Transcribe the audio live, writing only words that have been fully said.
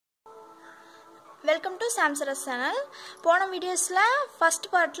Welcome to Samsara's channel. போன வீடியோஸ்ல first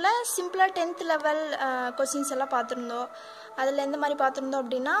பார்ட்ல சிம்பிளா 10th லெவல் क्वेश्चंस எல்லாம் பார்த்திருந்தோம். அதுல எந்த மாதிரி பார்த்திருந்தோம்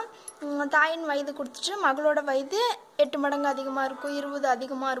அப்படினா தாயின் வயது கொடுத்துட்டு மகளோட வயது 8 மடங்கு அதிகமா இருக்கும் 20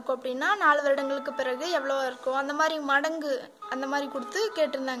 அதிகமா இருக்கும் அப்படினா 4 வருடங்களுக்கு பிறகு எவ்வளவு இருக்கும் அந்த மாதிரி மடங்கு அந்த மாதிரி கொடுத்து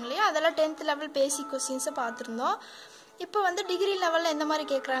கேட்டிருந்தாங்க இல்லையா அதெல்லாம் 10th லெவல் பேசிக் क्वेश्चंस பார்த்திருந்தோம். இப்போ வந்து டிகிரி லெவல்ல எந்த மாதிரி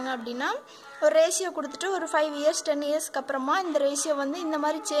கேக்குறாங்க அப்படினா ஒரு ரேஷியோ கொடுத்துட்டு ஒரு 5 இயர்ஸ் 10 இயர்ஸ்க்கு அப்புறமா இந்த ரேஷியோ வந்து இந்த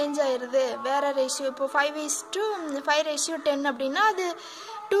மாதிரி சேஞ்ச் ஆயிருது வேற ரேஷியோ இப்போ 5:5:10 அப்படினா அது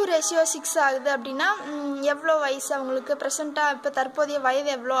 2:6 ஆகுது அப்படினா எவ்வளவு வயசு அவங்களுக்கு பிரசன்ட்டா இப்ப தற்போதைய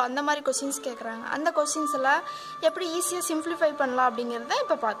வயது எவ்வளவு அந்த மாதிரி क्वेश्चंस கேக்குறாங்க அந்த क्वेश्चंस எல்லாம் எப்படி ஈஸியா சிம்பிளிஃபை பண்ணலாம் அப்படிங்கறத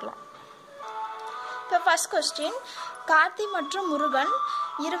இப்ப பார்க்கலாம். இப்போ ஃபர்ஸ்ட் क्वेश्चन கார்த்தி மற்றும் முருகன்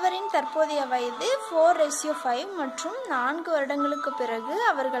இருவரின் தற்போதைய வயது 4:5 மற்றும் 4 வருடங்களுக்கு பிறகு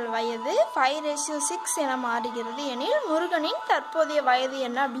அவர்கள் வயது 5:6 என மாறுகிறது எனில் முருகனின் தற்போதைய வயது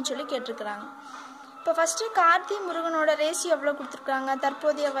என்ன அப்படினு சொல்லி கேட்டிருக்காங்க. இப்போ ஃபர்ஸ்ட் கார்த்தி முருகனோட ரேஷியோ எவ்வளவு கொடுத்திருக்காங்க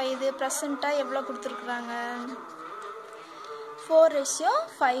தற்போதைய வயது பிரசன்ட்டா எவ்வளவு கொடுத்திருக்காங்க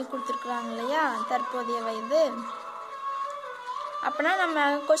 4:5 கொடுத்திருக்காங்க இல்லையா தற்போதைய வயது. அப்பனா நம்ம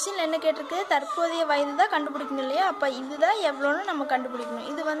क्वेश्चनல என்ன கேட்டிருக்கு தற்போதைய வயது தான் கண்டுபிடிக்கணும் இல்லையா அப்ப இதுதான் எவ்வளவுன்னு நம்ம கண்டுபிடிக்கணும்.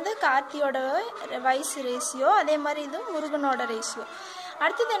 இது வந்து கார்த்தியோட வயசு ரேஷியோ அதே மாதிரி இது முருகனோட ரேஷியோ.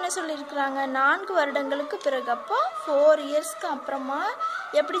 அடுத்து என்ன சொல்லி இருக்காங்க 4 வருடங்களுக்கு பிறகு அப்போ 4 இயர்ஸ்க்கு அப்புறமா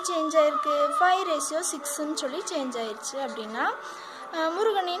எப்படி சேஞ்ச் ஆயிருக்கு 5:6 ன்னு சொல்லி சேஞ்ச் ஆயிருச்சு அப்படினா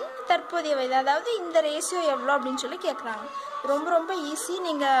முருகனின் தற்போதைய வயது அதாவது இந்த ரேஷியோ எவ்வளவு அப்படினு சொல்லி கேக்குறாங்க. ரொம்ப ஈஸி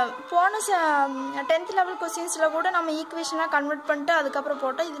நீங்க போன 10th லெவல் क्वेश्चंसல கூட நம்ம ஈக்குவேஷனா கன்வர்ட் பண்ணிட்டு அதுக்கு அப்புறம்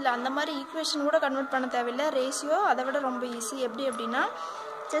போட்டா இதுல அந்த மாதிரி ஈக்குவேஷன் கூட கன்வர்ட் பண்ண தேவையில்லை ரேஷியோ அதை விட ரொம்ப ஈஸி எப்படி அப்படினா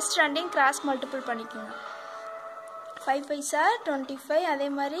ஜஸ்ட் ரெண்டையும் கிராஸ் மல்டிபிள் பண்ணிக்கங்க 5 5s are 25 அதே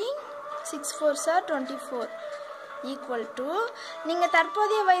மாதிரி 6 4s are 24 equal to நீங்க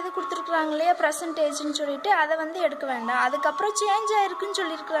தற்போதைய வயது கொடுத்திருக்காங்களே परसेंटेज ன்னு சொல்லிட்டு அத வந்து எடுக்க வேண்டாம் அதுக்கு அப்புறம் சேஞ்ச் ஆயிருக்குன்னு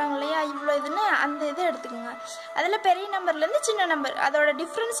சொல்லி இருக்காங்கலையா இவ்ளோ இதுன்னு அந்த இத எடுத்துக்கங்க அதுல பெரிய நம்பர்ல இருந்து சின்ன நம்பர் அதோட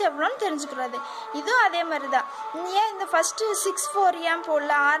டிஃபரன்ஸ் எவ்வளவுன்னு தெரிஞ்சுக்கிறது இது அதே மாதிரி தான் ஏன் இந்த ஃபர்ஸ்ட் 6 4 ஏன்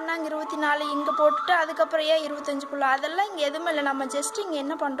போடல 6 நாங்க 24 இங்க போட்டுட்டு அதுக்கு அப்புறம் ஏன் 25 போடல அதெல்லாம் இங்க எதுமே இல்ல நம்ம ஜஸ்ட் இங்க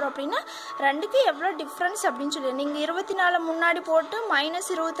என்ன பண்றோம் அப்படினா ரெண்டுக்கு எவ்வளவு டிஃபரன்ஸ் அப்படினு சொல்லி நீங்க 24 முன்னாடி போட்டு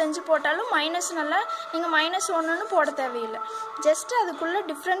 -25 போட்டாலும் மைனஸ் நல்லா நீங்க -1 ன்னு போட தேவையில்லை ஜஸ்ட் அதுக்குள்ள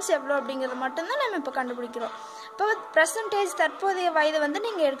டிஃபரன்ஸ் எவ்வளவு அப்படிங்கறது மட்டும் தான் நாம இப்ப கண்டுபிடிக்கிறோம். இப்போ परसेंटेज தற்போதைய வயது வந்து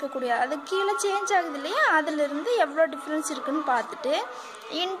நீங்க எடுக்க கூடிய அது கீழ சேஞ்ச் ஆகுது இல்லையா அதில இருந்து எவ்வளவு டிஃபரன்ஸ் இருக்குன்னு பார்த்துட்டு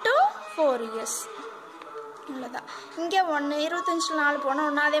into 4 years அவ்வளவுதான். இங்க 1 25 4 போனா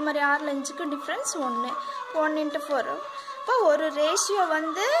 1 அதே மாதிரி 6 5க்கு டிஃபரன்ஸ் 1 1 into 4 இப்போ ஒரு ரேஷியோ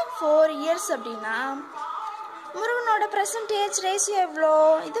வந்து 4 இயர்ஸ் அப்படினா முருகனோட परसेंटेज ரேஷியோ எவ்வளோ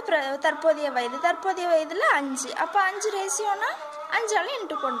இது தற்போதைய வயதுல 5 அப்ப 5 ரேஷியோனா 5 ஆல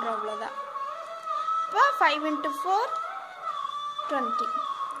இன்டு பண்றோம் அவ்வளவுதான். அப்ப 5 into 4 20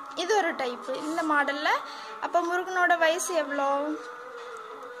 இது ஒரு டைப் இந்த மாடல்ல அப்ப முருகனோட வயசு எவ்வளோ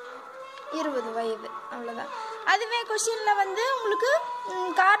 20 வயது அவ்வளவுதான். அதுவே क्वेश्चनல வந்து உங்களுக்கு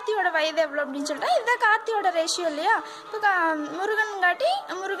கார்த்தியோட வயது எவ்வளவு அப்படினு சொல்றா இத கார்த்தியோட ரேஷியோ இல்லையா இப்ப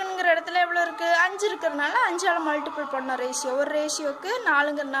முருகன்ங்கற இடத்துல எவ்வளவு இருக்கு 5 இருக்கறனால 5 ஆல மல்டிபிள் பண்ணோம் ரேஷியோ ஒரு ரேஷியோக்கு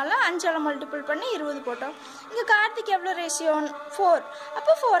 4ங்கறனால 5 ஆல மல்டிபிள் பண்ணி 20 போட்டோம். இங்க கார்த்திக்கு எவ்வளவு ரேஷியோ 4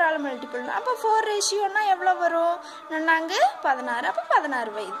 அப்ப 4 ஆல மல்டிபிள் அப்ப 4 ரேஷியோனா எவ்வளவு வரும் நாங்க 16 அப்ப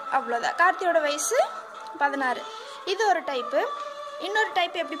 16 வயது அவ்வளவுதான் கார்த்தியோட வயசு 16 இது ஒரு டைப். இன்னொரு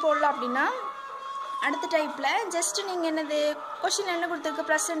டைப் எப்படி போடலாம் அப்படினா அடுத்த டைப்ல ஜஸ்ட் நீங்க என்னது क्वेश्चन என்ன கொடுத்திருக்கு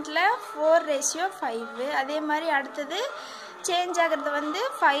பிரசன்ட்ல 4:5 அதே மாதிரி அடுத்து சேஞ்ச் ஆகிறது வந்து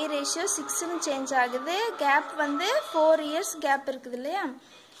 5:6 ன்னு சேஞ்ச் ஆகுது கேப் வந்து 4 இயர்ஸ் கேப் இருக்குது இல்லையா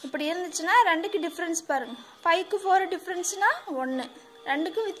இப்படி இருந்துச்சுனா ரெண்டுக்கு டிஃபரன்ஸ் பாருங்க 5க்கு 4 டிஃபரன்ஸ்னா 1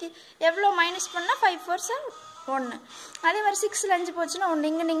 ரெண்டுக்கு எவ்வளவு மைனஸ் பண்ணா 5 4s 1 அதே மாதிரி 6ல 5 போச்சுனா 1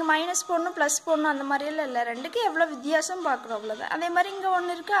 இங்க நீங்க மைனஸ் போடணும் பிளஸ் போடணும் அந்த மாதிரி எல்லாம் இல்ல ரெண்டுக்கு எவ்வளவு வித்தியாசம் பார்க்கறோம் அவ்வளவுதான். அதே மாதிரி இங்க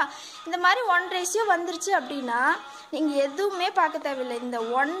 1 இருக்கா இந்த மாதிரி 1 ரேஷியோ வந்துருச்சு அப்படினா நீங்க எதுவுமே பார்க்க தேவையில்லை இந்த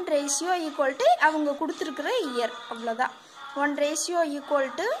 1 ரேஷியோ ஈக்குவல் டு அவங்க கொடுத்திருக்கிற இயர் அவ்வளவுதான் 1 ரேஷியோ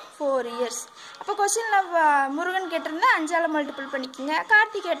ஈக்குவல் டு 4 இயர்ஸ். அப்ப क्वेश्चनல முருகன் கேட்டிருந்தா 5 ஆல மல்டிபிள் பண்ணிக்கங்க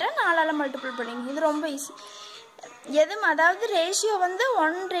கார்த்தி கேட்டா 4 ஆல மல்டிபிள் பண்ணிக்கங்க இது ரொம்ப ஈஸி. எதும் அதாவது ரேஷியோ வந்து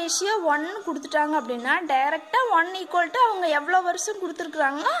 1:1 கொடுத்துட்டாங்க அப்படினா டைரக்ட்டா 1 ஈக்குவல் டு அவங்க எவ்வளவு வருஷம்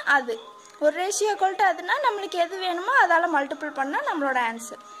கொடுத்திருக்காங்களோ அது ஒரு ரேஷியோ ஈக்குவல் டு அதுனா நமக்கு எது வேணுமோ அதால மல்டிபிள் பண்ணா நம்மளோட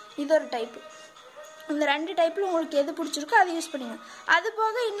ஆன்சர் இது ஒரு டைப். இந்த ரெண்டு டைப்ல உங்களுக்கு எது பிடிச்சிருக்கோ அதை யூஸ் பண்ணுங்க. அது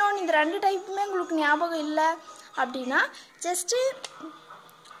போக இன்னொன்னு இந்த ரெண்டு டைப்புமே உங்களுக்கு ஞாபகம் இல்ல அப்படினா ஜஸ்ட்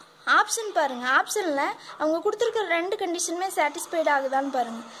ஆப்ஷன் பாருங்க ஆப்ஷன்ல அவங்க கொடுத்திருக்கிற ரெண்டு கண்டிஷனுமே சாட்டிஸ்ஃபைட் ஆகுதான்னு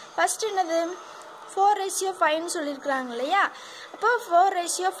பாருங்க. ஃபர்ஸ்ட் என்னது 4:5 ன்னு சொல்லிருக்காங்க இல்லையா அப்போ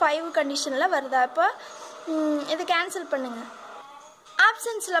 4:5 கண்டிஷனில் வருதா? அப்போ இதை கேன்சல் பண்ணுங்கள்.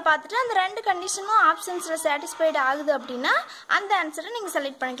 ஆப்ஷன்ஸில் பார்த்துட்டு அந்த 2 கண்டிஷனும் ஆப்ஷன்ஸில் சாட்டிஸ்ஃபைடு ஆகுது அப்படின்னா அந்த ஆன்சரை நீங்கள்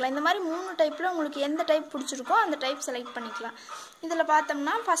செலக்ட் பண்ணிக்கலாம். இந்த மாதிரி 3 டைப்பில் உங்களுக்கு எந்த டைப் பிடிச்சிருக்கோ அந்த டைப் செலக்ட் பண்ணிக்கலாம். இதில்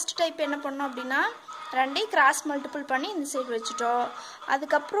பார்த்தோம்னா ஃபஸ்ட் டைப் என்ன பண்ணோம் அப்படின்னா 2 கிராஸ் மல்டிபிள் பண்ணி இந்த சைடு வச்சுட்டோம்.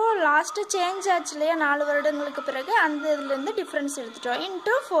 அதுக்கப்புறம் லாஸ்ட்டு சேஞ்ச் ஆச்சு இல்லையா 4 வருடங்களுக்கு பிறகு அந்த இதுலேருந்து டிஃப்ரென்ஸ் எடுத்துட்டோம்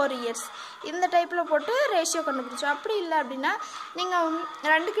இன்ட்டு 4 இயர்ஸ். இந்த டைப்பில் போட்டு ரேஷியோ கண்டுபிடிச்சோம். அப்படி இல்லை அப்படின்னா நீங்கள்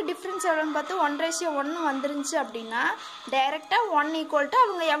 2க்கு டிஃப்ரென்ஸ் எவ்வளோன்னு பார்த்து 1:1 வந்துருந்துச்சு அப்படின்னா டைரெக்டாக 1 =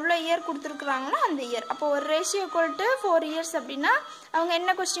 அவங்க எவ்வளோ இயர் கொடுத்துருக்குறாங்களோ அந்த இயர். அப்போ ஒரு ரேஷியோ = 4 இயர்ஸ் அப்படின்னா அவங்க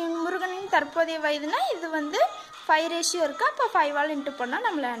என்ன கொஸ்டின், முருகனின் தற்போதைய வயதுனா இது வந்து 5 ரேஷியோ இருக்குது. அப்போ 5ஆல் இன்ட்டு பண்ணால்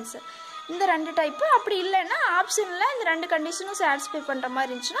நம்மள ஆன்சர். இந்த 2 டைப்பு. அப்படி இல்லைன்னா ஆப்ஷனில் இந்த 2 கண்டிஷனும் சாட்டிஸ்ஃபை பண்ணுற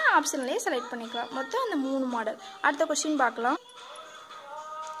மாதிரி இருந்துச்சுன்னா ஆப்ஷன்லேயே செலக்ட் பண்ணிக்கலாம். மொத்தம் அந்த 3 மாடல். அடுத்த கொஸ்டின் பார்க்கலாம்.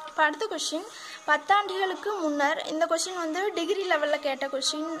 இப்போ அடுத்த கொஸ்டின் 10 ஆண்டுகளுக்கு முன்னர், இந்த கொஸ்டின் வந்து டிகிரி லெவலில் கேட்ட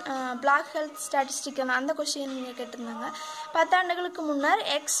கொஸ்டின், பிளாக் ஹெல்த் ஸ்டாட்டிஸ்டிக் அந்த கொஸ்டின் நீங்கள் கேட்டிருந்தாங்க. 10 ஆண்டுகளுக்கு முன்னர்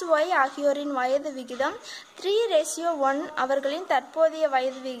XY ஆகியோரின் வயது விகிதம் 3:1, அவர்களின் தற்போதைய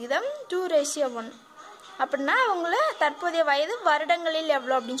வயது விகிதம் 2:1. அப்படின்னா அவங்கள தற்போதைய வயது வருடங்களில்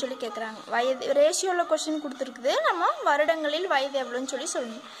எவ்வளோ அப்படின்னு சொல்லி கேட்குறாங்க. வயது ரேஷியோவில் கொஸ்டின் கொடுத்துருக்குது, நம்ம வருடங்களில் வயது எவ்வளோன்னு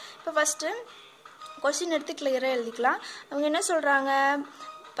சொல்லணும். இப்போ ஃபஸ்ட்டு கொஸ்டின் எடுத்து கிளியராக எழுதிக்கலாம். அவங்க என்ன சொல்கிறாங்க,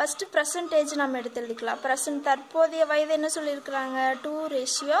 ஃபஸ்ட்டு பர்சன்டேஜ் நம்ம எடுத்து எழுதிக்கலாம். தற்போதைய வயது என்ன சொல்லியிருக்கிறாங்க,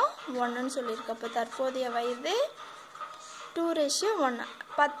 2:1 சொல்லியிருக்கு. அப்போ தற்போதைய வயது 2:1.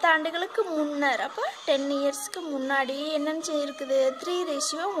 10 ஆண்டுகளுக்கு முன்னர், அப்போ 10 இயர்ஸ்க்கு முன்னாடி என்னென்னு இருக்குது,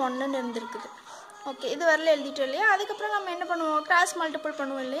 3:1 இருந்திருக்குது. ஓகே, இது வரல எழுதிட்டோம் இல்லையா. அதுக்கப்புறம் நம்ம என்ன பண்ணுவோம், கிராஸ் மல்டிபிள்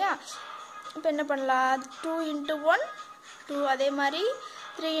பண்ணுவோம் இல்லையா. இப்போ என்ன பண்ணலாம், 2 × 1 2, அதே மாதிரி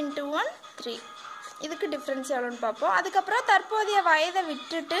 3 × 1 3. இதுக்கு டிஃப்ரென்ஸ் எவ்வளோன்னு பார்ப்போம். அதுக்கப்புறம் தற்போதைய வயதை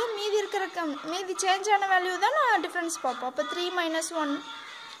விட்டுட்டு மீதி சேஞ்ச் ஆன வேல்யூ தான் டிஃப்ரென்ஸ் பார்ப்போம். அப்போ 3 - 1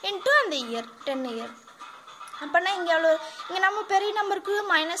 இன்ட்டு அந்த இயர் 10 இயர். அப்போனா இங்கே எவ்வளோ, இங்கே நம்ம பெரிய நம்பருக்கு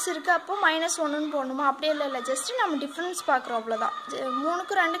மைனஸ் இருக்குது, அப்போ -1ன்னு போடணுமா? அப்படியே இல்லை, ஜஸ்ட்டு நம்ம டிஃப்ரென்ஸ் பார்க்குறோம், அவ்வளோதான்.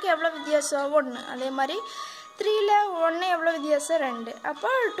 3க்கு 2க்கு எவ்வளோ வித்தியாசம், 1. அதே மாதிரி 3ல் 1 எவ்வளோ வித்தியாசம், 2.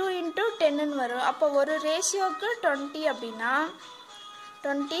 அப்போ 2 × 10ன்னு வரும். அப்போ ஒரு ரேஷியோவுக்கு 20 அப்படின்னா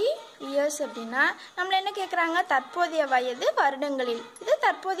 20 இயர்ஸ் அப்படின்னா நம்மளை என்ன கேட்குறாங்க, தற்போதைய வயது வருடங்களில். இது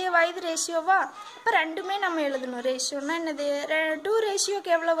தற்போதைய வயது ரேஷியோவா? இப்போ ரெண்டுமே நம்ம எழுதணும். ரேஷியோன்னா என்னது, 2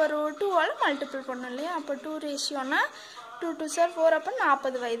 ரேஷியோக்கு எவ்வளோ வரும், 2ஆல் மல்டிபிள் பண்ணணும் இல்லையா. அப்போ 2 ரேஷியோனா 2 2 சார் 4, அப்போ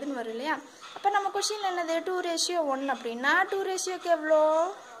 40 வயதுன்னு வரும் இல்லையா. அப்போ நம்ம கொஸ்டின் என்னது, 2:1 அப்படின்னா 2 ரேஷியோக்கு எவ்வளோ,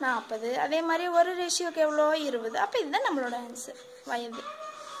 40. அதே மாதிரி ஒரு ரேஷியோக்கு எவ்வளோ, 20. அப்போ இதுதான் நம்மளோட ஆன்சர், வயது.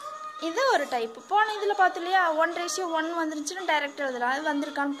 இது ஒரு டைப்பு. போன இதில் பார்த்தோம் இல்லையா, 1:1 வந்துருச்சுன்னா டைரெக்டாக எழுதலாம். அது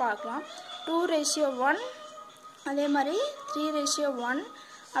வந்திருக்கான்னு பார்க்கலாம். 2:1, அதே மாதிரி 3:1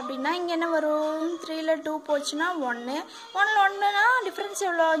 அப்படின்னா இங்கே என்ன வரும், 3ல் 2 போச்சுன்னா 1, 1ல் 1னா டிஃப்ரென்ஸ்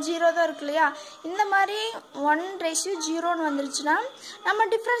எவ்வளோ, 0 தான் இருக்கு இல்லையா. இந்த மாதிரி 1:0ன்னு வந்துருச்சுன்னா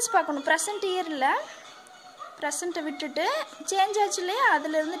நம்ம டிஃப்ரென்ஸ் பார்க்கணும். ப்ரெசன்ட் இயரில் ப்ரெசண்ட்டை விட்டுட்டு சேஞ்ச் ஆச்சு இல்லையா,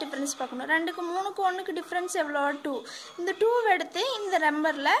 அதிலிருந்து டிஃப்ரென்ஸ் பார்க்கணும். 2க்கு 3க்கு 1க்கு டிஃப்ரென்ஸ் எவ்வளோ, 2. இந்த 2 எடுத்து இந்த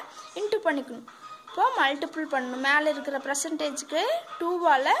நம்பரில் இன்ட்டு பண்ணிக்கணும். இப்போது மல்டிபிள் பண்ணணும். மேலே இருக்கிற பர்சன்டேஜுக்கு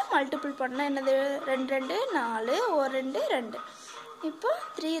 2ஆல் மல்டிபிள் பண்ணால் என்னது, 2 2 4, 1 2 2. இப்போ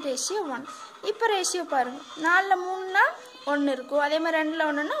 3:1. இப்போ ரேஷியோ பாருங்கள், 4ல் 3னா 1 இருக்கும். அதே மாதிரி 2ல்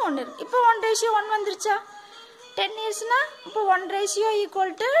 1னா 1 இருக்குது. இப்போ 1:1 வந்துருச்சா, 10 இயர்ஸ்னால் இப்போ 1:=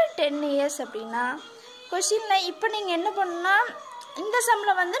 10 இயர்ஸ் அப்படின்னா கொஸ்டினில் இப்போ நீங்கள் என்ன பண்ணணும்னா, இந்த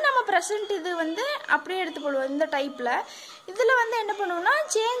சம்மில் வந்து நம்ம ப்ரெசன்ட் இது வந்து அப்படியே எடுத்து போடுவோம். இந்த டைப்பில் இதில் வந்து என்ன பண்ணுவோம்னா,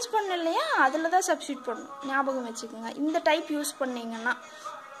 சேஞ்ச் பண்ண இல்லையா, அதில் தான் சப்ஸ்டியூட் பண்ணணும். ஞாபகம் வச்சுக்கோங்க, இந்த டைப் யூஸ் பண்ணிங்கன்னா.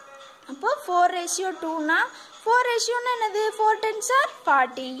 அப்போது 4:2னா 4:னா என்னது, 4 10s are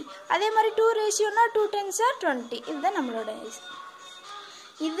 40. அதே மாதிரி 2:னா 2 10s are 20. இதுதான் நம்மளோட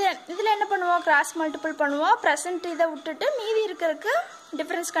இதில் என்ன பண்ணுவோம், கிராஸ் மல்டிபிள் பண்ணுவோம். ப்ரெசன்ட் இதை விட்டுட்டு மீதி இருக்கிறதுக்கு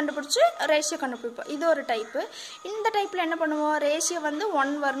டிஃப்ரென்ஸ் கண்டுபிடிச்சி ரேஷியோ கண்டுபிடிப்போம். இது ஒரு டைப்பு. இந்த டைப்பில் என்ன பண்ணுவோம், ரேஷியோ வந்து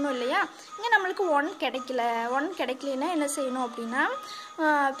 1 வரணும் இல்லையா. இங்கே நம்மளுக்கு 1 கிடைக்கல. 1 கிடைக்கலன்னா என்ன செய்யணும் அப்படின்னா,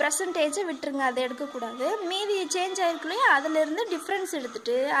 ப்ரெசன்டேஜை விட்டுருங்க, அதை எடுக்கக்கூடாது. மீதி சேஞ்ச் ஆகிருக்கு இல்லையா, அதிலேருந்து டிஃப்ரென்ஸ்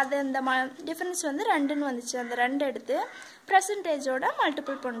எடுத்துகிட்டு அது அந்த டிஃப்ரென்ஸ் வந்து 2ன்னு வந்துச்சு, அந்த 2 எடுத்து ப்ரெசன்டேஜோட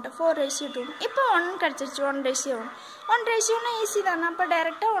மல்டிபிள் பண்ணிட்டோம். 4:2. இப்போ 1 கிடச்சிருச்சு, 1:1. 1:1னா ஈஸி தானே. அப்போ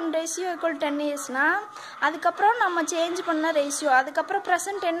டைரெக்டாக 1:= 10 இயர்ஸ்னால் அதுக்கப்புறம் நம்ம சேஞ்ச் பண்ண ரேஷியோ, அதுக்கப்புறம்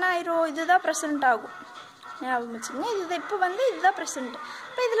ப்ரெசன்ட் என்ன ஆயிரும், இதுதான் ப்ரெசன்ட் ஆகும். ஞாபகம் வச்சுக்கோங்க, இது இப்போ வந்து இதுதான் ப்ரெசன்ட்.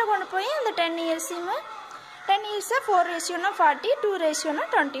 இப்போ இதில் கொண்டு போய் அந்த 10 இயர்ஸையுமே 10 இயர்ஸை 4:1னா 40, 2:1னா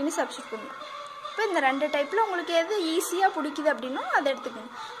 20ன்னு சப்ஸ்டியூட் பண்ணணும். இப்போ இந்த 2 டைப்பில் உங்களுக்கு எது ஈஸியாக பிடிக்குது அப்படின்னா அதை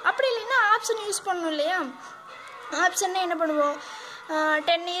எடுத்துக்கணும். அப்படி இல்லைன்னா ஆப்ஷன் யூஸ் பண்ணணும் இல்லையா. ஆப்ஷன்னா என்ன பண்ணுவோம்,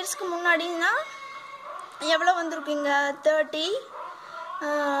 10 இயர்ஸ்க்கு முன்னாடினா எவ்வளோ வந்திருக்குங்க, 30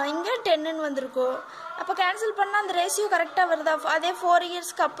 இங்கே 10ன்னு வந்திருக்கும். அப்போ கேன்சல் பண்ணால் அந்த ரேஷியோ கரெக்டாக வருதா? அதே 4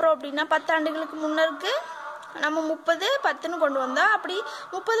 இயர்ஸ்க்கு அப்புறம் அப்படின்னா 10 ஆண்டுகளுக்கு முன்னருக்கு நம்ம 30 10ன்னு கொண்டு வந்தோம். அப்படி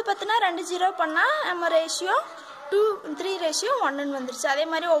 30 10னா 2 0 பண்ணால் நம்ம ரேஷியோ 3 ரேஷியோ 1ன்னு வந்துருச்சு. அதே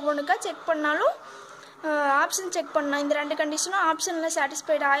மாதிரி ஒவ்வொன்றுக்கா செக் பண்ணாலும் ஆப்ஷன் செக் பண்ணால் இந்த 2 கண்டிஷனும் ஆப்ஷனில்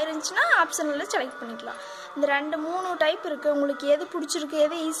சாட்டிஸ்ஃபைடு ஆயிருந்துச்சுன்னா ஆப்ஷனில் செலக்ட் பண்ணிக்கலாம். இந்த 3 டைப் இருக்குது. உங்களுக்கு எது பிடிச்சிருக்கு,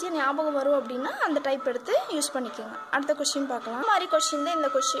 எது ஈஸியாக ஞாபகம் வரும் அப்படின்னா அந்த டைப் எடுத்து யூஸ் பண்ணிக்கோங்க. அடுத்த கொஸ்டின் பார்க்கலாம். மாதிரி கொஸ்டின் தான் இந்த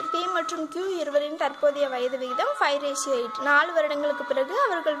கொஸ்டின். P மற்றும் Q இருவரின் தற்போதைய வயது விகிதம் 5:8. 4 வருடங்களுக்கு பிறகு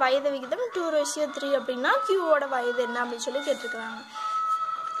அவர்கள் வயது விகிதம் 2:3 அப்படின்னா Qவோட வயது என்ன அப்படின்னு சொல்லி கேட்டிருக்கிறாங்க.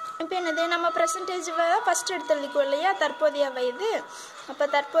 இப்போ என்னது, நம்ம பர்சன்டேஜ் ஃபஸ்ட் எடுத்து எழுதிக்குவோம் இல்லையா, தற்போதைய வயது. அப்போ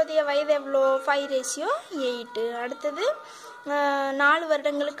தற்போதைய வயது எவ்வளோ? 5:8. அடுத்தது 4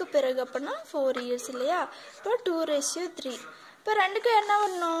 வருடங்களுக்கு பிறகு அப்படின்னா 4 இயர்ஸ் இல்லையா. இப்போ 2:3. இப்போ ரெண்டுக்கும் என்ன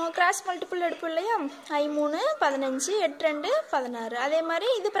பண்ணணும்? கிராஸ் மல்டிபிள் எடுப்போம் இல்லையா. 3 15 8 2 16. அதே மாதிரி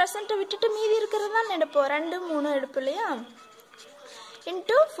இது ப்ரெசண்ட்டை விட்டுட்டு மீதி இருக்கிறது தான் எடுப்போம். 2 3 எடுப்போம் இல்லையா.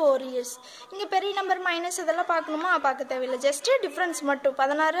 Into 4 years. இங்கே பெரிய நம்பர் மைனஸ் இதெல்லாம் பார்க்கணுமா? பார்க்க தேவையில்லை. ஜஸ்ட்டு டிஃப்ரென்ஸ் மட்டும்.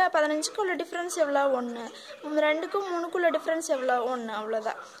 16 15க்கு உள்ள டிஃப்ரென்ஸ் எவ்வளோ? 1. 2க்கும் 3க்குள்ள டிஃப்ரென்ஸ் எவ்வளோ? 1.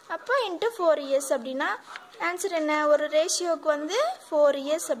 அவ்வளோதான். அப்போ இன்ட்டு 4 இயர்ஸ் அப்படின்னா ஆன்சர் என்ன? ஒரு ரேஷியோவுக்கு வந்து 4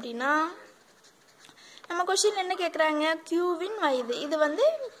 இயர்ஸ் அப்படின்னா நம்ம கொஸ்டின் என்ன கேட்குறாங்க? Qவின் வயது. இது வந்து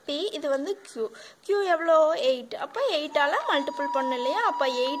P, இது வந்து Q. Q எவ்வளோ? 8. அப்போ 8ஆல் மல்டிபிள் பண்ணணும் இல்லையா. அப்போ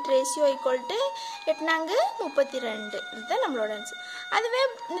 8 ரேஷியோ ஈக்குவல் டு 8 32. இதுதான் நம்மளோட ஆன்சர். அதுவே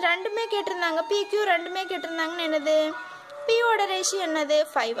ரெண்டுமே கேட்டிருந்தாங்க, PQ ரெண்டுமே கேட்டிருந்தாங்கன்னு என்னது? Pயோட ரேஷியோ என்னது?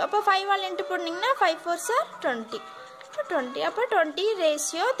 5. அப்போ 5ஆல் இன்ட்டு போட்டிங்கன்னா 5 4 20. 20. அப்போ 20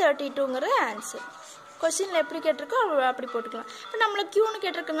 ரேஷியோ 32ங்கிற ஆன்சர். கொஸ்டினில் எப்படி கேட்டிருக்கோ அப்படி போட்டுக்கலாம். இப்போ நம்மளை Qன்னு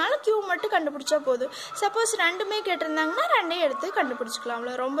கேட்டிருக்கனால Q மட்டும் கண்டுபிடிச்சா போதும். சப்போஸ் ரெண்டுமே கேட்டிருந்தாங்கன்னா ரெண்டையும் எடுத்து கண்டுபிடிச்சிக்கலாம்.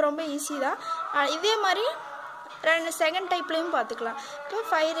 அவ்வளோ ரொம்ப ஈஸி தான். இதே மாதிரி செகண்ட் டைப்லையும் பார்த்துக்கலாம். இப்போ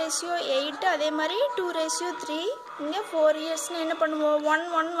 5:8. அதே மாதிரி 2:3. இங்கே 4 இயர்ஸ்னு என்ன பண்ணுவோம்?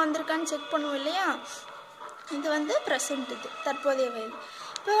 1 வந்திருக்கான்னு செக் பண்ணுவோம் இல்லையா. இது வந்து ப்ரெசண்ட், இது தற்போதைய வயது.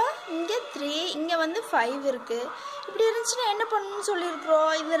 இப்போ இங்கே 3, இங்கே வந்து 5 இருக்குது. இப்படி இருந்துச்சுன்னா என்ன பண்ணணும்னு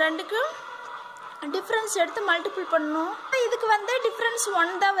சொல்லியிருக்கிறோம்? இது ரெண்டுக்கும் டிஃப்ரென்ஸ் எடுத்து மல்டிபிள் பண்ணணும். இதுக்கு வந்து டிஃப்ரென்ஸ்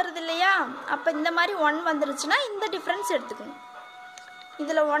 1 தான் வருது இல்லையா. அப்போ இந்த மாதிரி 1 வந்துருச்சுன்னா இந்த டிஃப்ரென்ஸ் எடுத்துக்கணும்.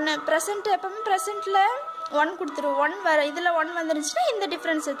 இதில் 1 ப்ரெசென்ட் எப்பவுமே ப்ரெசென்ட்டில் 1 கொடுத்துரும். 1 வர இதில் 1 வந்துருச்சுன்னா இந்த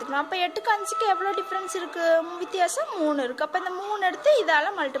டிஃப்ரென்ஸ் எடுத்துக்கணும். அப்போ 8க்கு 5க்கு எவ்வளோ டிஃப்ரென்ஸ் இருக்குது? வித்தியாசம் 3 இருக்குது. அப்போ இந்த 3 எடுத்து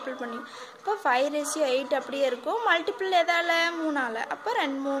இதால் மல்டிபிள் பண்ணி, இப்போ 5:8 அப்படியே இருக்கும். மல்டிபிள் எதால்? 3ஆல். அப்போ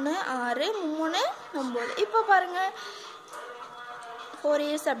 2 3 6 3 9. இப்போ பாருங்கள் 4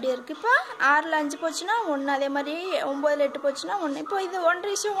 இயர்ஸ் அப்படியே இருக்குது. இப்போ 6ல் 5 போச்சுன்னா 1. அதே மாதிரி 9ல் 8 போச்சுன்னா 1. இப்போ இது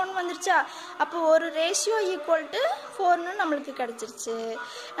 1:1 வந்துருச்சா. அப்போ ஒரு ரேஷியோ ஈக்குவல் டு 4ன்னு நம்மளுக்கு கிடச்சிருச்சு.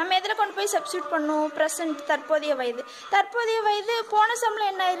 நம்ம எதில் கொண்டு போய் சப்ஸ்டியூட் பண்ணணும்? ப்ரெசன்ட், தற்போதைய வயது. தற்போதைய வயது போன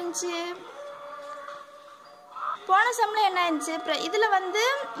சம்மில் என்ன ஆயிருந்துச்சு? போன சம்மில் என்ன ஆயிருந்துச்சு? இதில் வந்து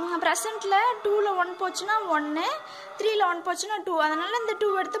ப்ரெசண்ட்டில் 2ல் 1 போச்சுன்னா 1, 3ல் 1 போச்சுன்னா 2. அதனால் இந்த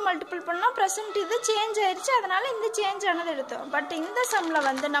 2 எடுத்து மல்டிபிள் பண்ணால் ப்ரெசண்ட் இது சேஞ்ச் ஆயிடுச்சு. அதனால் இந்த சேஞ்ச் ஆனது எடுத்தோம். பட் இந்த சம்மில்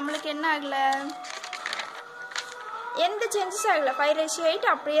வந்து நம்மளுக்கு என்ன ஆகலை? எந்த சேஞ்சஸும் ஆகலை. 5:8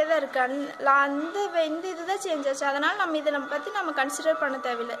 அப்படியே தான் இருக்குது. இந்த இதுதான் சேஞ்ச் ஆச்சு. அதனால் நம்ம இதை பற்றி நம்ம கன்சிடர் பண்ண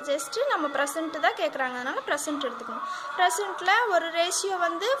தேவையில்லை. ஜஸ்ட்டு நம்ம ப்ரெசென்ட்டு தான் கேட்குறாங்க. அதனால் ப்ரெசென்ட் எடுத்துக்கணும். ப்ரெசென்ட்டில் ஒரு ரேஷியோ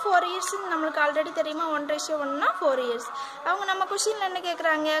வந்து 4 இயர்ஸ்ன்னு நம்மளுக்கு ஆல்ரெடி தெரியுமா. 1:1னா 4 இயர்ஸ். அவங்க நம்ம கொஸ்டினில் என்ன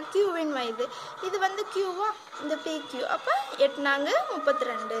கேட்குறாங்க? Qவின் வயது. இது வந்து Qவா, இந்த PQ. அப்போ 8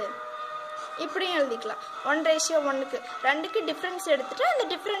 32. இப்படியும் எழுதிக்கலாம். 1:1க்கு 2க்கு டிஃப்ரென்ஸ் எடுத்துகிட்டு அந்த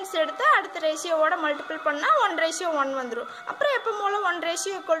டிஃப்ரென்ஸ் எடுத்து அடுத்த ரேஷியோவோட மல்டிபிள் பண்ணால் 1:1 வந்துடும். அப்புறம் எப்போ போல்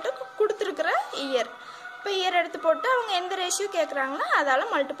 1:= கொடுத்துருக்குற இயர். இப்போ இயர் எடுத்து போட்டு அவங்க எந்த ரேஷியோ கேட்குறாங்களோ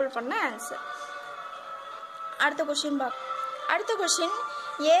அதால் மல்டிபிள் பண்ண ஆன்சர். அடுத்த கொஸ்டின் அடுத்த கொஸ்டின்,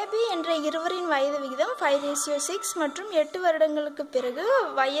 AB என்ற இருவரின் வயது விகிதம் 5:6 மற்றும் 8 வருடங்களுக்கு பிறகு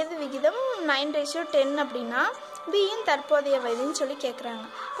வயது விகிதம் 9:10 அப்படின்னா பியின் தற்போதைய வயதுன்னு சொல்லி கேட்குறாங்க.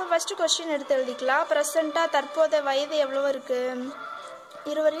 இப்போ ஃபஸ்ட்டு கொஸ்டின் எடுத்து எழுதிக்கலாம். ப்ரெசண்ட்டாக தற்போதைய வயது எவ்வளோ இருக்குது?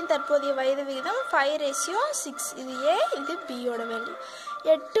 இருவரின் தற்போதைய வயது விகிதம் 5:6. இது A, இது Bயோட வேல்யூ.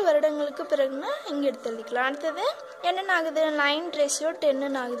 8 வருடங்களுக்கு பிறகுன்னா இங்கே எடுத்து எழுதிக்கலாம். அடுத்தது என்னென்ன ஆகுது?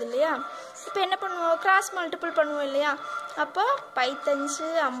 9:10 ஆகுது இல்லையா. இப்போ என்ன பண்ணுவோம்? கிராஸ் மல்டிபிள் பண்ணுவோம் இல்லையா. அப்போ 5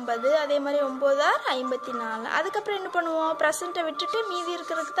 50. அதே மாதிரி 9 54. அதுக்கப்புறம் என்ன பண்ணுவோம்? ப்ரெசண்ட்டை விட்டுட்டு மீதி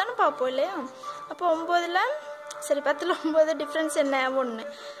இருக்கிறதுக்கு தானே பார்ப்போம் இல்லையா. அப்போ 10ல் 9 டிஃப்ரென்ஸ் என்ன? 1.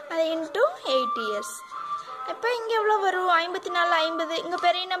 அது இன்ட்டு 8 இயர்ஸ். இப்போ இங்கே எவ்வளோ வரும்? 54 50. இங்கே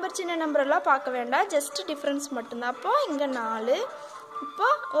பெரிய நம்பர் சின்ன நம்பரெல்லாம் பார்க்க வேண்டாம், ஜஸ்ட் டிஃப்ரென்ஸ் மட்டும்தான். அப்போது இங்கே 4. இப்போ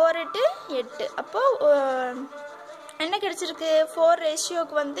 1 8 8. அப்போது என்ன கிடச்சிருக்கு? 4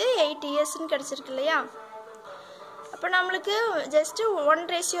 ரேஷியோவுக்கு வந்து 8 இயர்ஸ்ன்னு கிடச்சிருக்கு இல்லையா. அப்போ நம்மளுக்கு ஜஸ்ட்டு 1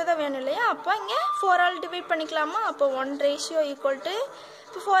 ரேஷியோ தான் வேணும் இல்லையா? அப்போ இங்கே 4 ஆல் டிவைட் பண்ணிக்கலாமா? அப்போ 1 ரேஷியோ ஈக்குவல் டு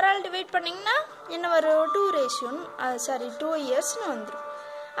இப்போ 4 ஆல் டிவைட் பண்ணிங்கன்னா என்ன வரும்? 2 ரேஷியோன்னு 2 இயர்ஸ்னு வந்துடும்.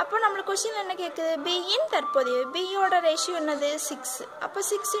 அப்போ நம்மளுக்கு கொஸ்டின் என்ன கேட்குது? பியின் தற்போதைய பியோட ரேஷியோ என்னது? 6. அப்போ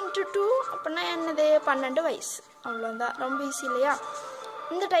 6 × 2 அப்படின்னா என்னது? 12 வயசு. அவ்வளோதான், ரொம்ப ஈஸி இல்லையா?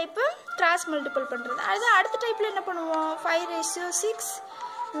 இந்த டைப்பு கிராஸ் மல்டிபிள் பண்ணுறது. அது அடுத்த டைப்பில் என்ன பண்ணுவோம்? 5/6,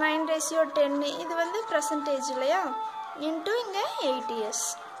 9/10. இது வந்து பர்சன்டேஜ் இல்லையா? இன்ட்டு இங்கே 8 இயர்ஸ்.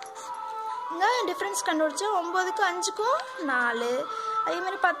 இங்கே டிஃப்ரென்ஸ் கண்டுபிடிச்சா 9க்கும் 5க்கும் 4, அதே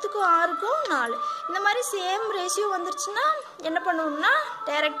மாதிரி 10க்கும் 6க்கும் 4. இந்த மாதிரி சேம் ரேஷியோ வந்துருச்சுன்னா என்ன பண்ணுவோம்னா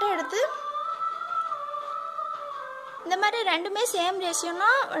டைரெக்டாக எடுத்து இந்த மாதிரி ரெண்டுமே சேம் ரேஷியோனா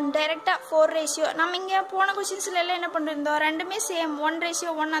டைரெக்டாக 4 ரேஷியோ. நம்ம இங்கே போன கொஸ்டின்ஸில் எல்லாம் என்ன பண்ணிருந்தோம்? ரெண்டுமே சேம்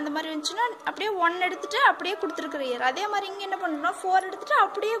 1/1 அந்த மாதிரி இருந்துச்சுன்னா அப்படியே 1 எடுத்துட்டு அப்படியே கொடுத்துருக்குற இயர். அதே மாதிரி இங்கே என்ன பண்ணுறோம்? 4 எடுத்துட்டு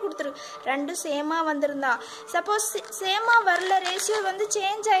அப்படியே கொடுத்துருக்கு. ரெண்டும் சேமாக வந்திருந்தா, சப்போஸ் சேமாக வரல, ரேஷியோ வந்து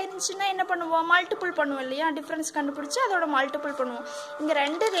சேஞ்ச் ஆயிருந்துச்சுன்னா என்ன பண்ணுவோம்? மல்டிபிள் பண்ணுவோம் இல்லையா? டிஃப்ரென்ஸ் கண்டுபிடிச்சி அதோட மல்டிபிள் பண்ணுவோம். இங்கே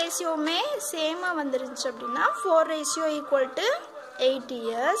 2 ரேஷியோவுமே சேமாக வந்துருந்துச்சு அப்படின்னா 4 ரேஷியோ ஈக்குவல் டு 8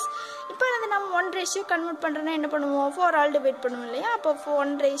 இயர்ஸ். இப்போ வந்து நம்ம 1 ரேஷியோ கன்வெர்ட் பண்ணுறோன்னா என்ன பண்ணுவோம்? 4 ஆல் டிவைட் பண்ணுவோம் இல்லையா? அப்போ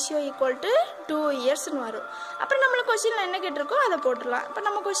 1 ரேஷியோ ஈக்குவல் டு 2 இயர்ஸ்னு வரும். அப்புறம் நம்மளுக்கு கொஸ்டினில் என்ன கேட்டிருக்கோ அதை போட்டுடலாம். இப்போ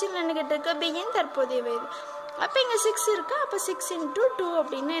நம்ம கொஸ்டினில் என்ன கேட்டிருக்கு? பியின் தற்போதைய வயது. அப்போ இங்கே 6 இருக்குது. அப்போ 6 × 2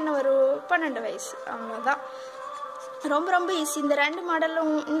 அப்படின்னா என்ன வரும்? 12 வயசு. அவ்வளோதான், ரொம்ப ரொம்ப ஈஸி. இந்த 2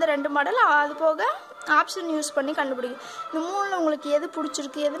 மாடலும் அது போக ஆப்ஷன் யூஸ் பண்ணி கண்டுபிடிக்கும். இந்த 3ல் உங்களுக்கு எது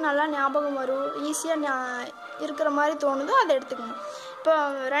பிடிச்சிருக்கு, எது நல்லா ஞாபகம் வரும், ஈஸியாக இருக்கிற மாதிரி தோணுதோ அதை எடுத்துக்கணும். இப்போ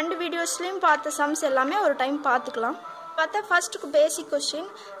 2 வீடியோஸ்லேயும் பார்த்த சம்ஸ் எல்லாமே ஒரு டைம் பார்த்துக்கலாம். பார்த்தா ஃபர்ஸ்ட்டுக்கு பேசிக் கொஸ்டின்.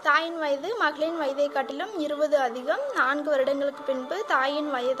 தாயின் வயது மகளின் வயதை காட்டிலும் 20 அதிகம். 4 வருடங்களுக்கு பின்பு தாயின்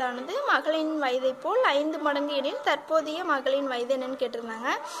வயதானது மகளின் வயதை போல் 5 மடங்கு எனில் தற்போதைய மகளின் வயது என்னன்னு கேட்டிருந்தாங்க.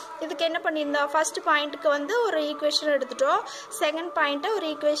 இதுக்கு என்ன பண்ணியிருந்தோம்? ஃபர்ஸ்ட் பாயிண்ட்டுக்கு வந்து ஒரு ஈக்குவேஷன் எடுத்துட்டோம். செகண்ட் பாயிண்ட்டை ஒரு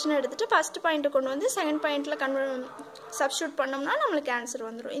ஈக்குவேஷன் எடுத்துட்டு ஃபர்ஸ்ட் பாயிண்ட்டை கொண்டு வந்து செகண்ட் பாயிண்ட்டில் சப்ஸ்டியூட் பண்ணோம்னா நம்மளுக்கு ஆன்சர்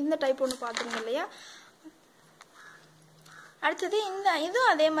வந்துடும். இந்த டைப் ஒன்று பார்த்துருங்க இல்லையா? அடுத்தது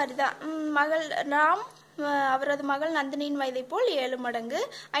இதுவும் அதே மாதிரி தான். அவரது மகள் நந்தினியின் வயதை போல் 7 மடங்கு.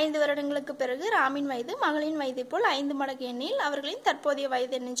 5 வருடங்களுக்கு பிறகு ராமின் வயது மகளின் வயதை போல் 5 மடங்கு எண்ணில் அவர்களின் தற்போதைய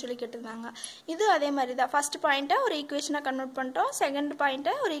வயது என்னன்னு சொல்லி கேட்டிருந்தாங்க. இது அதே மாதிரி தான். ஃபர்ஸ்ட் பாயிண்ட்டை ஒரு ஈக்குவேஷனாக கன்வெர்ட் பண்ணிட்டோம். செகண்ட்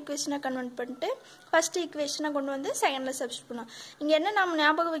பாயிண்ட்டை ஒரு ஈக்குவேஷனாக கன்வெர்ட் பண்ணிட்டு ஃபர்ஸ்ட் ஈக்குவேஷனை கொண்டு வந்து செகண்டில் சப்ஸ்டியூட் பண்ணோம். இங்கே என்ன நம்ம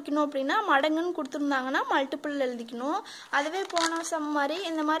ஞாபகம் வைக்கணும் அப்படின்னா, மடங்குன்னு கொடுத்துருந்தாங்கன்னா மல்டிபிள் எழுதிக்கணும். அதுவே போன சம் மாதிரி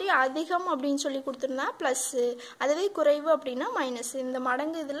இந்த மாதிரி அதிகம் அப்படின்னு சொல்லி கொடுத்துருந்தா ப்ளஸ்ஸு, அதுவே குறைவு அப்படின்னா மைனஸ். இந்த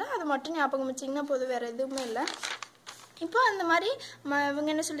மடங்கு இதில் அதை மட்டும் ஞாபகம் வச்சிங்கன்னா போதும், வேறு எதுவுமே இல்லை. இப்போ அந்த மாதிரி இவங்க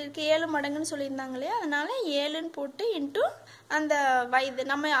என்ன சொல்லியிருக்கு? 7 மடங்குன்னு சொல்லியிருந்தாங்க இல்லையா? அதனால 7ன்னு போட்டு இன்ட்டு அந்த வயது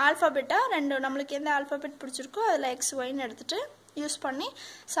நம்ம ஆல்ஃபாபெட்டாக நம்மளுக்கு எந்த ஆல்ஃபாபெட் பிடிச்சிருக்கோ அதில் XYன்னு எடுத்துகிட்டு யூஸ் பண்ணி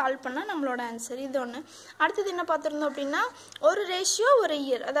சால்வ் பண்ணால் நம்மளோட ஆன்சர். இது ஒன்று. அடுத்தது என்ன பார்த்துருந்தோம் அப்படின்னா, ஒரு ரேஷியோ ஒரு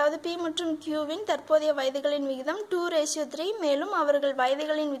இயர், அதாவது P மற்றும் Qவின் தற்போதைய வயதுகளின் விகிதம் 2:3, மேலும் அவர்கள்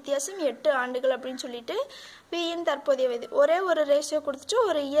வயதுகளின் வித்தியாசம் 8 ஆண்டுகள் அப்படின்னு சொல்லிட்டு Pயின் தற்போதைய வயது. ஒரே ஒரு ரேஷியோ கொடுத்துட்டு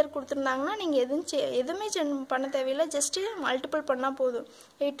ஒரு இயர் கொடுத்துருந்தாங்கன்னா நீங்கள் எதுவுமே பண்ண தேவையில்லை, ஜஸ்ட்டு மல்டிபிள் பண்ணால் போதும்.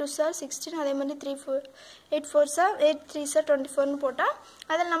 8 2 16, அதே மாதிரி 8 4 8 3 24ன்னு போட்டால்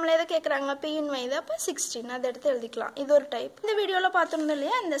அதில் நம்மளை எதை கேட்குறாங்களா? Pயின் வயது, அப்போ 16 அதை எடுத்து எழுதிக்கலாம். இது ஒரு டைப். இந்த வீடியோவில் பார்த்துருந்தோம்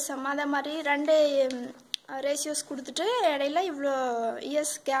இல்லையா இந்த சம், அதே மாதிரி 2 ரேஷியோஸ் கொடுத்துட்டு இடையில இவ்வளோ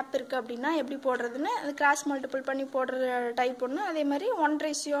இயர்ஸ் கேப் இருக்குது அப்படின்னா எப்படி போடுறதுன்னு அது கிராஸ் மல்டிபிள் பண்ணி போடுற டைப் ஒன்று. அதே மாதிரி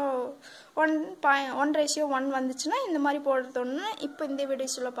 1:1 வந்துச்சுன்னா இந்த மாதிரி போடுறது ஒன்று. இப்போ இந்த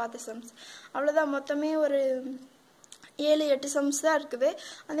வீடியோஸில் பார்த்த சம்ஸ் அவ்வளோதான். மொத்தமே ஒரு 7-8 சம்ஸ் தான் இருக்குது.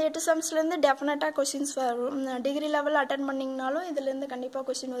 அந்த 8 சம்ஸ்லேருந்து டெஃபினட்டாக கொஷின்ஸ் வரும். டிகிரி லெவல் அட்டன் பண்ணிங்கனாலும் இதுலேருந்து கண்டிப்பாக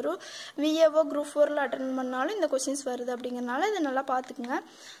கொஷின் வரும். VAO குரூப் 4ல் அட்டன் பண்ணாலும் இந்த கொஷின்ஸ் வருது. அப்படிங்கிறனால இதை நல்லா பார்த்துக்குங்க.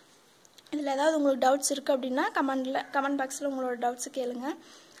 இதில் ஏதாவது உங்களுக்கு டவுட்ஸ் இருக்குது அப்படின்னா கமெண்ட் பாக்ஸில் உங்களோட டவுட்ஸு கேளுங்க.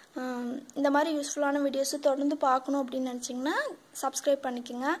 இந்த மாதிரி யூஸ்ஃபுல்லான வீடியோஸு தொடர்ந்து பார்க்கணும் அப்படின்னு நினச்சிங்கன்னா சப்ஸ்கிரைப்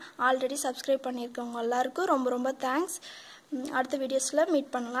பண்ணிக்கோங்க. ஆல்ரெடி சப்ஸ்கிரைப் பண்ணியிருக்கவங்க எல்லாருக்கும் ரொம்ப ரொம்ப தேங்க்ஸ். அடுத்த வீடியோஸில்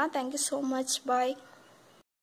மீட் பண்ணலாம். Thank you so much. பாய்.